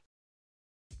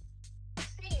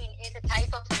is a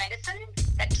type of medicine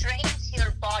that trains your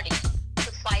body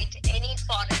to fight any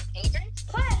foreign agent.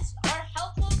 Plants are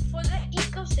helpful for the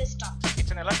ecosystem. It's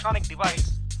an electronic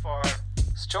device for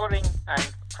storing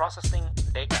and processing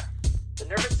data. The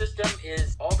nervous system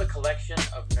is all the collection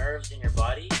of nerves in your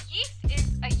body. Yeast is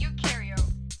a eukaryote.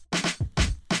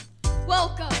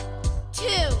 Welcome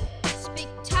to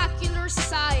Spectacular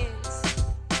Science,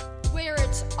 where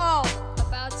it's all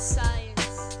about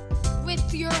science,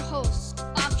 with your host,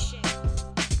 Akshay.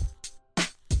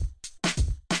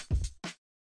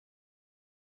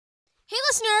 Hey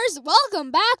listeners,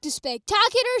 welcome back to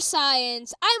Spectacular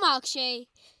Science. I'm Akshay.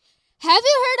 Have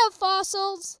you heard of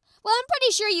fossils? Well, I'm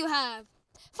pretty sure you have.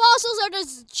 Fossils are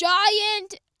those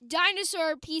giant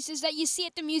dinosaur pieces that you see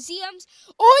at the museums,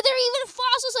 or they're even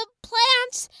fossils of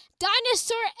plants,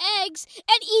 dinosaur eggs,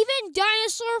 and even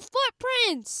dinosaur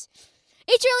footprints.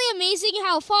 It's really amazing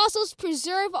how fossils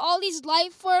preserve all these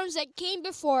life forms that came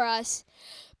before us.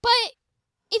 But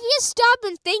if you stop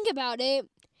and think about it,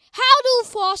 how do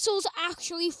fossils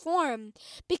actually form?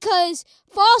 Because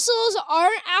fossils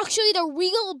aren't actually the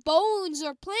real bones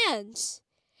or plants.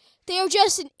 They are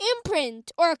just an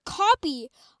imprint or a copy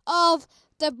of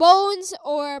the bones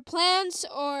or plants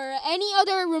or any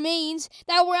other remains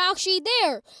that were actually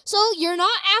there. So you're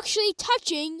not actually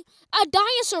touching a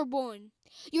dinosaur bone.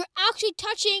 You're actually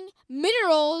touching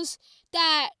minerals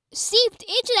that seeped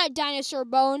into that dinosaur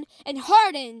bone and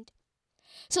hardened.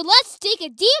 So let's take a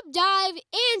deep dive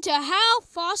into how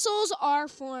fossils are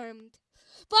formed.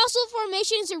 Fossil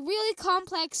formation is a really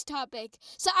complex topic,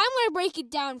 so I'm going to break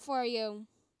it down for you.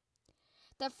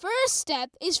 The first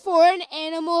step is for an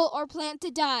animal or plant to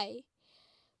die.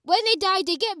 When they die,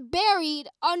 they get buried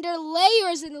under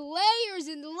layers and layers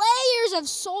and layers of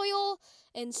soil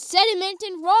and sediment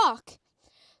and rock.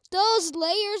 Those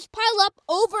layers pile up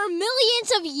over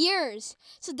millions of years.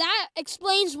 So that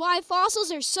explains why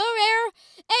fossils are so rare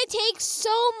and take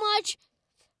so much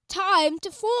time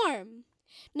to form.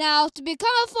 Now, to become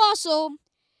a fossil,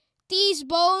 these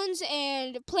bones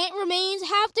and plant remains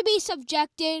have to be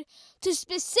subjected to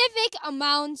specific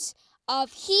amounts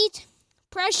of heat,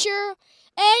 pressure,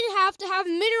 and have to have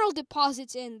mineral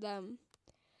deposits in them.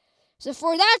 So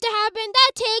for that to happen,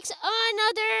 that takes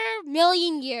another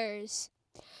million years.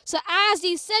 So as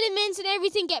these sediments and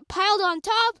everything get piled on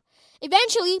top,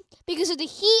 eventually, because of the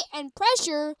heat and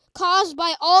pressure caused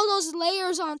by all those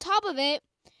layers on top of it,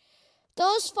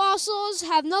 those fossils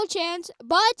have no chance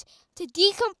but to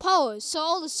decompose. So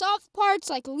all the soft parts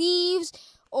like leaves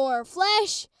or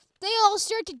flesh, they all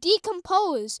start to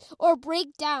decompose or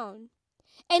break down.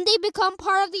 And they become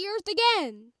part of the earth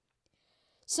again.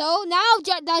 So now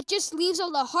that just leaves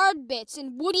all the hard bits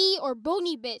and woody or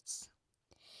bony bits.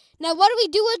 Now, what do we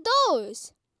do with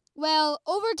those? Well,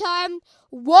 over time,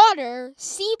 water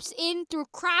seeps in through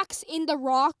cracks in the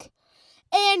rock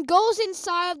and goes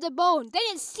inside of the bone. Then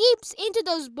it seeps into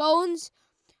those bones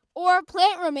or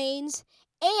plant remains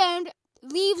and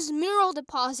leaves mineral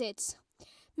deposits.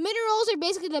 Minerals are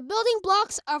basically the building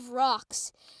blocks of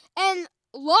rocks. And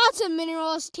lots of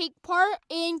minerals take part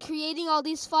in creating all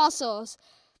these fossils.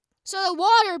 So the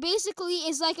water basically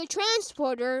is like a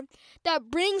transporter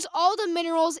that brings all the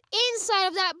minerals inside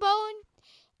of that bone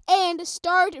and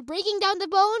start breaking down the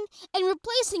bone and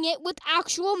replacing it with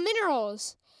actual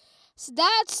minerals. So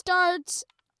that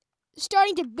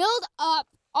starting to build up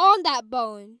on that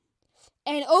bone.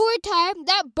 And over time,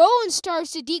 that bone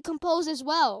starts to decompose as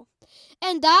well.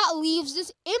 And that leaves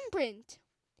this imprint.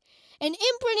 An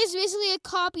imprint is basically a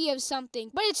copy of something,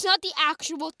 but it's not the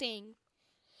actual thing.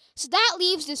 So that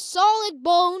leaves the solid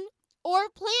bone or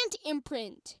plant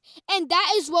imprint. And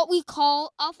that is what we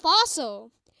call a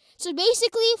fossil. So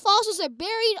basically, fossils are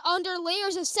buried under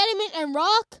layers of sediment and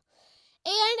rock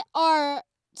and are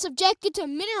subjected to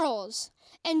minerals.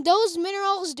 And those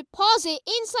minerals deposit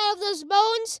inside of those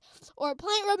bones or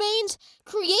plant remains,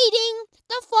 creating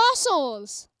the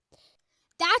fossils.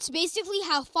 That's basically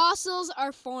how fossils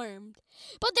are formed.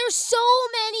 But there's so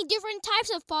many different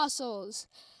types of fossils,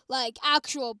 like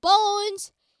actual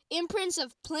bones, imprints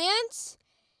of plants,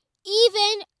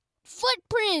 even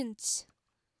footprints.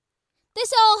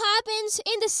 This all happens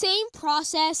in the same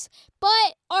process,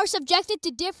 but are subjected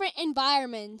to different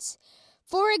environments.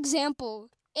 For example,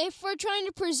 if we're trying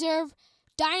to preserve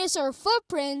dinosaur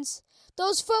footprints,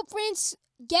 those footprints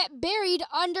get buried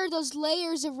under those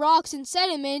layers of rocks and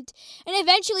sediment and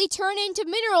eventually turn into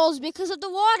minerals because of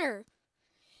the water.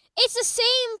 It's the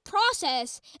same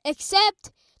process,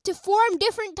 except to form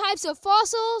different types of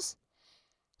fossils,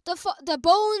 the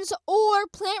bones or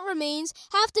plant remains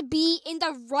have to be in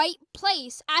the right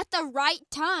place at the right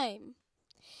time.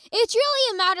 It's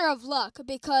really a matter of luck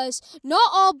because not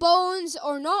all bones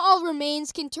or not all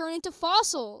remains can turn into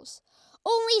fossils.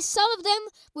 Only some of them,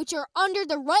 which are under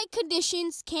the right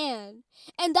conditions, can.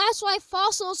 And that's why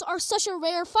fossils are such a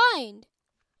rare find.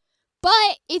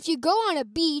 But if you go on a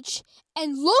beach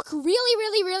and look really,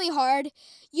 really, really hard,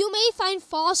 you may find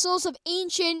fossils of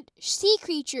ancient sea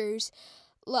creatures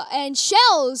and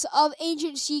shells of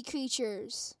ancient sea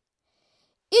creatures.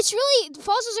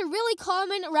 Fossils are really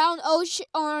common around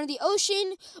on the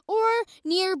ocean or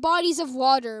near bodies of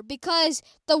water because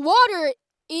the water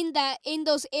in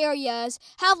those areas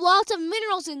have lots of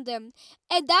minerals in them,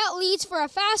 and that leads for a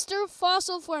faster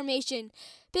fossil formation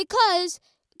because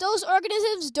those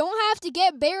organisms don't have to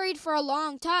get buried for a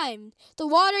long time. The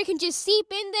water can just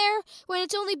seep in there when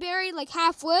it's only buried like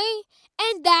halfway,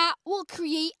 and that will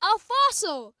create a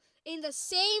fossil in the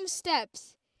same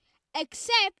steps,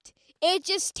 except it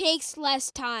just takes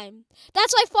less time.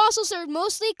 That's why fossils are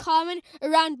mostly common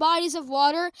around bodies of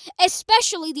water,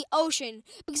 especially the ocean,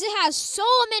 because it has so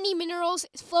many minerals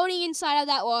floating inside of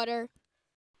that water.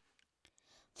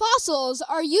 Fossils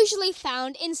are usually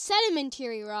found in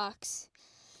sedimentary rocks.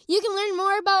 You can learn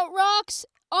more about rocks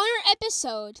on our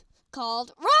episode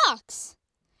called Rocks.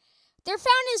 They're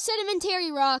found in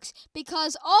sedimentary rocks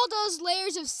because all those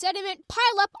layers of sediment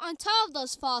pile up on top of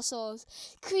those fossils,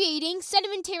 creating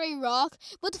sedimentary rock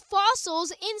with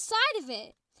fossils inside of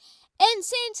it. And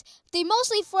since they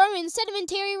mostly form in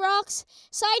sedimentary rocks,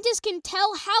 scientists can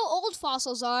tell how old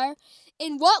fossils are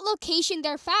in what location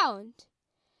they're found.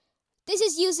 This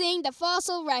is using the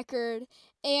fossil record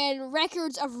and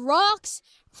records of rocks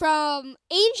from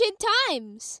ancient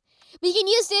times. We can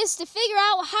use this to figure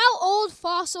out how old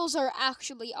fossils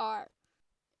actually are.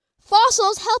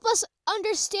 Fossils help us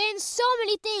understand so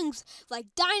many things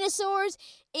like dinosaurs,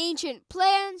 ancient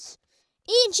plants,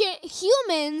 ancient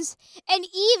humans, and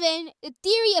even the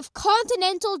theory of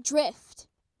continental drift.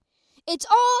 It's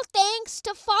all thanks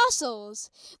to fossils,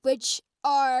 which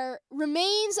are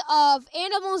remains of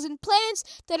animals and plants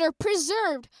that are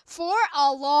preserved for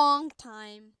a long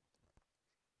time.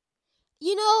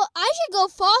 You know, I should go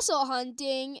fossil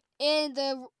hunting in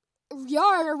the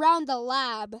yard around the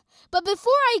lab. But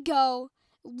before I go,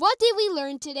 what did we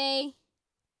learn today?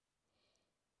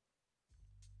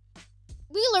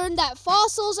 We learned that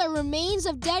fossils are remains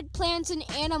of dead plants and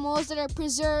animals that are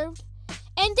preserved,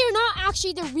 and they're not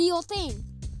actually the real thing.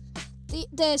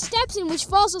 The steps in which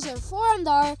fossils are formed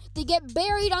are they get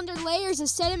buried under layers of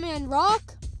sediment and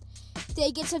rock,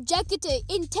 they get subjected to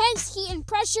intense heat and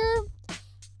pressure,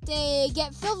 they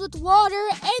get filled with water,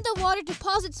 and the water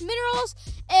deposits minerals,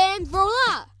 and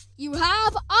voila! You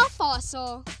have a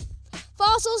fossil.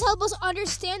 Fossils help us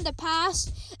understand the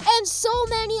past and so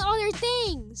many other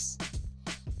things.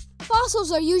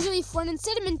 Fossils are usually formed in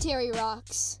sedimentary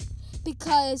rocks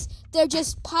because they're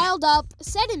just piled up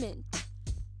sediment.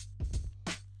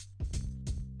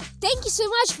 Thank you so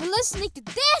much for listening to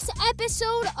this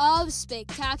episode of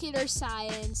Spectacular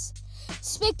Science.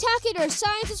 Spectacular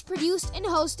Science is produced and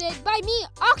hosted by me,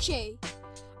 Akshay.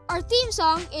 Our theme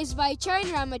song is by Charan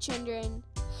Ramachandran.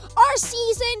 Our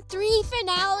Season 3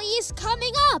 finale is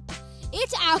coming up.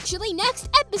 It's actually next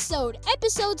episode,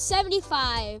 episode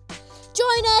 75.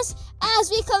 Join us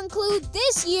as we conclude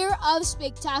this year of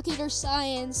Spectacular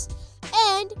Science,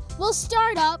 and we'll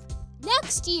start up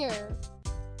next year.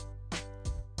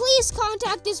 Please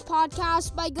contact this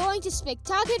podcast by going to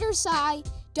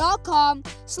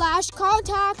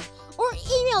spectacularsci.com/contact or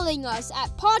emailing us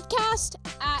at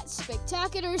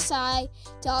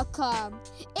podcast@spectacularsci.com.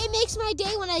 It makes my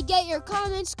day when I get your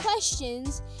comments,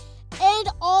 questions, and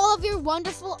all of your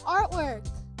wonderful artwork.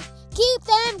 Keep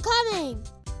them coming!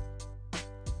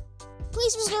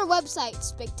 Please visit our website,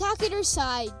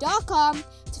 spectacularsci.com,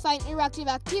 to find interactive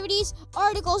activities,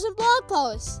 articles, and blog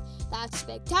posts. That's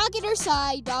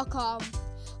spectacularsci.com.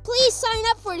 Please sign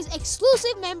up for this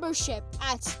exclusive membership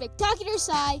at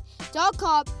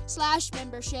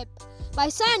spectacularsci.com/membership. By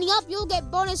signing up, you'll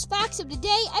get bonus facts of the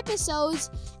day, episodes,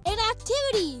 and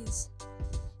activities.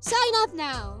 Sign up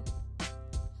now.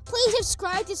 Please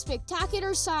subscribe to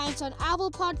Spectacular Science on Apple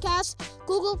Podcasts,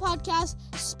 Google Podcasts,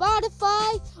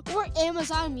 Spotify, or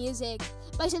Amazon Music.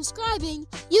 By subscribing,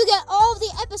 you get all of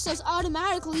the episodes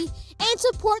automatically and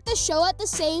support the show at the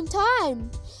same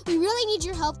time. We really need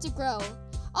your help to grow.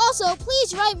 Also,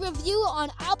 please write a review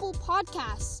on Apple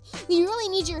Podcasts. We really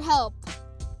need your help.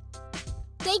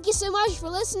 Thank you so much for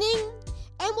listening,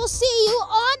 and we'll see you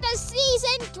on the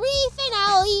Season 3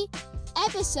 finale,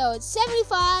 episode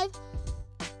 75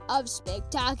 of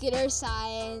Spectacular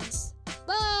Science.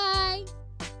 Bye!